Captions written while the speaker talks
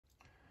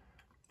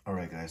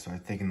Alright guys, so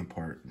I've taken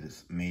apart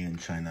this made in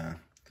China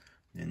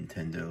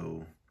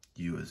Nintendo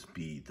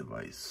USB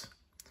device.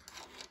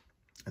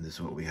 And this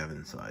is what we have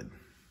inside.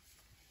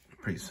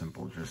 Pretty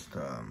simple, just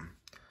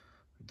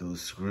those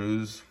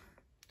screws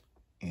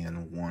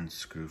and one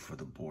screw for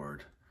the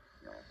board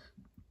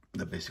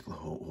that basically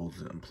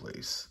holds it in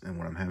place. And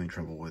what I'm having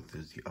trouble with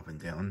is the up and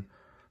down.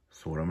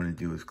 So what I'm going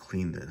to do is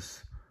clean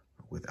this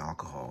with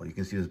alcohol. You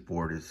can see this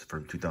board is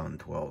from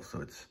 2012, so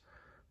it's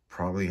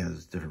probably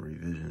has different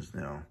revisions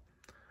now.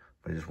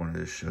 But I just wanted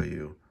to show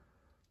you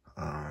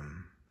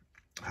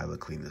how to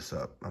clean this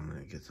up. I'm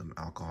going to get some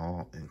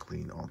alcohol and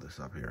clean all this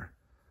up here,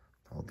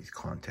 all these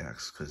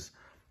contacts, because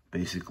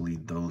basically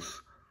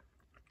those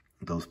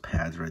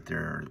pads right there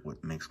are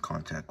what makes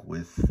contact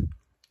with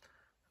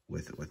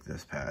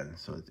this pad.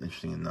 So it's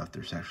interesting enough,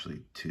 there's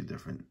actually two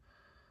different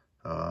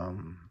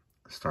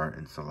start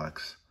and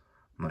selects.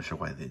 I'm not sure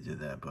why they did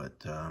that, but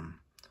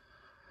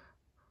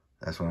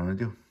that's what I'm going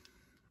to do.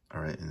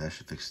 All right, and that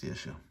should fix the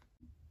issue.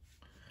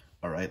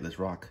 All right, let's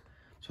rock.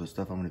 So the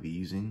stuff I'm going to be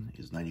using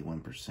is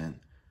 91%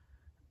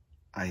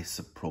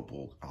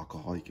 isopropyl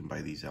alcohol. You can buy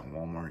these at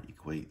Walmart,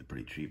 Equate, they're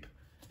pretty cheap.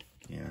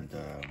 And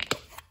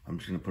I'm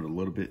just going to put a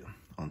little bit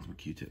on some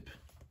Q-tip.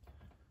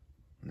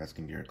 And that's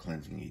going to be our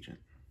cleansing agent.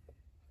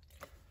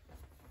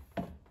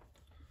 So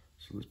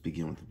let's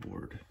begin with the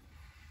board.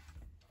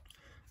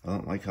 I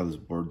don't like how this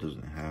board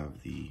doesn't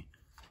have the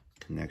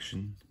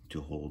connection to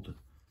hold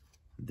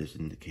this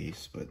in the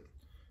case, but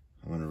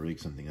I want to rig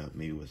something up,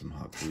 maybe with some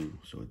hot glue,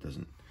 so it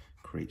doesn't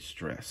create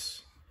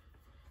stress.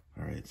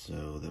 All right,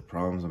 so the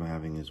problems I'm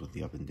having is with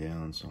the up and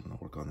down, so I'm going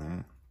to work on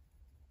that.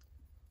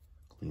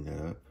 Clean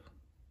that up.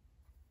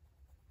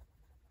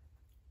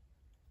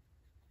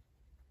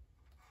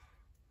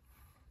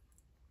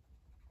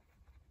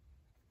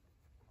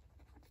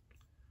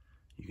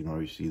 You can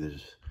already see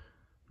there's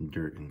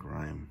dirt and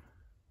grime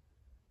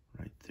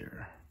right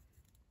there.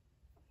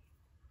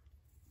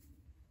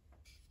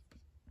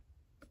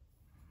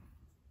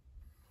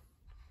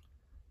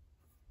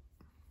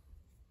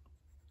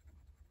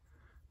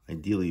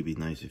 Ideally, it'd be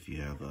nice if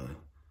you have a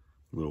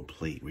little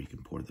plate where you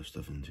can pour the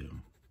stuff into.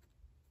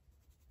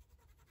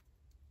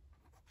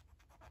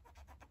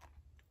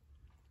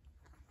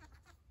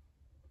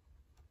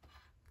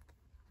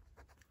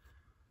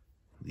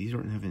 These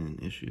aren't having an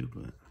issue,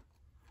 but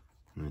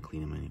I'm gonna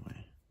clean them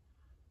anyway.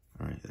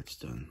 All right, that's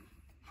done.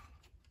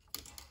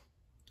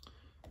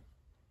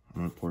 I'm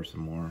gonna pour some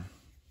more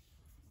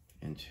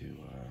into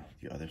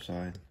the other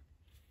side.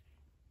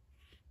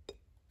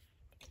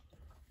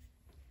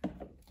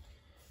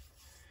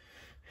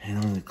 And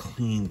I'm gonna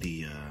clean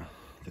the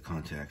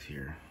contacts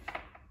here.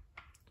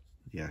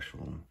 The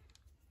actual,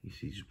 you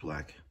see these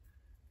black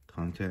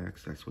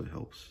contacts, that's what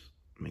helps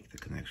make the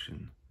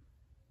connection,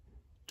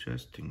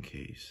 just in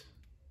case.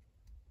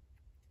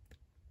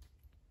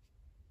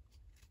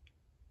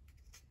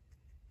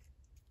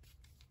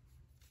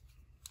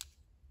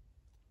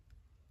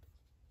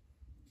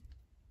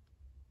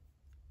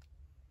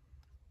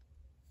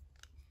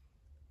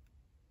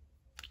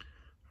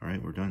 All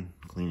right, we're done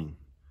cleaning.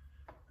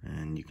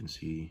 And you can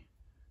see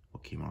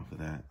what came off of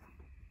that.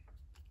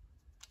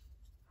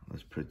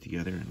 Let's put it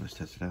together and let's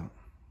test it out.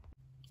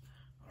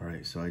 All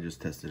right, so I just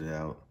tested it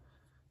out.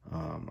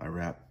 I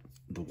wrapped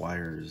the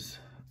wires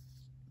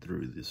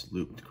through this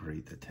loop to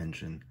create the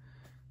tension.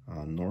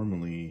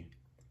 Normally,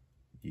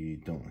 you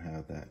don't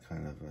have that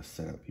kind of a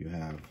setup. You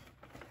have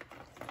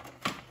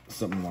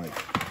something like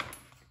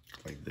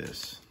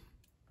this.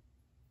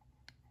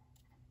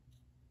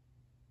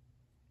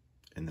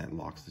 And that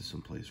locks this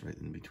in place right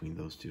in between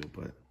those two,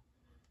 but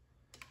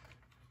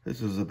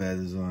this was a bad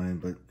design.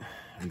 But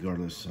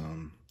regardless,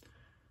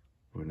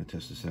 we're gonna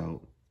test this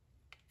out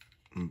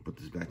and put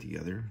this back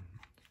together,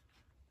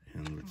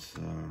 and let's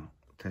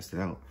test it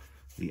out.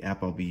 The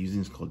app I'll be using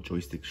is called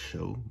Joystick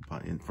Show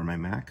for my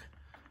Mac,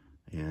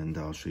 and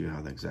I'll show you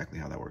exactly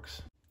how that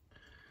works.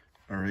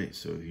 All right,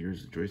 so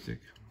here's the joystick.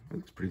 It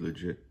looks pretty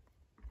legit,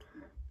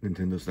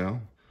 Nintendo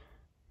style.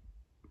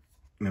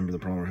 Remember, the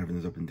problem we're having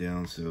is up and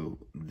down, so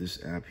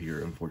this app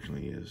here,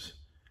 unfortunately, is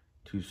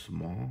too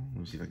small. Let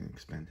me see if I can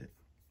expand it.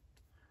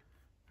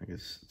 I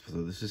guess,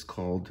 so this is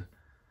called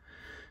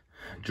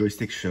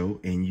Joystick Show,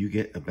 and you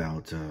get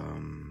about,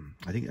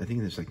 I think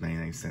it's like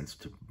 99 cents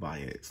to buy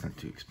it. It's not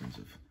too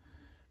expensive.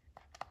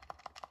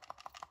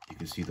 You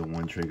can see the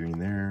one triggering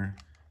there.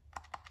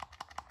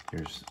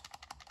 Here's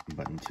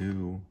button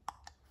 2.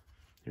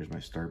 Here's my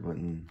start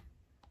button.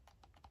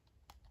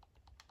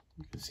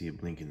 You can see it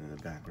blinking in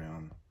the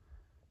background.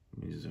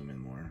 Let me zoom in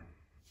more.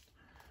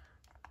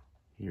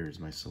 Here's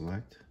my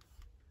select.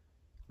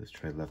 Let's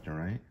try left and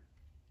right.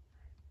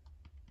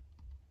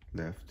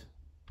 Left.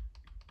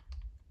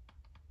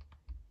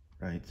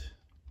 Right.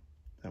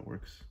 That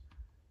works.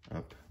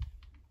 Up.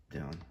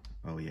 Down.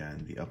 Oh yeah,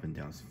 and the up and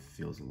down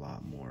feels a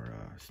lot more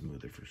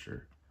smoother for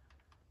sure.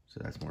 So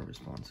that's more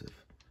responsive.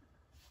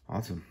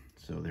 Awesome.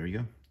 So there you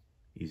go.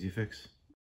 Easy fix.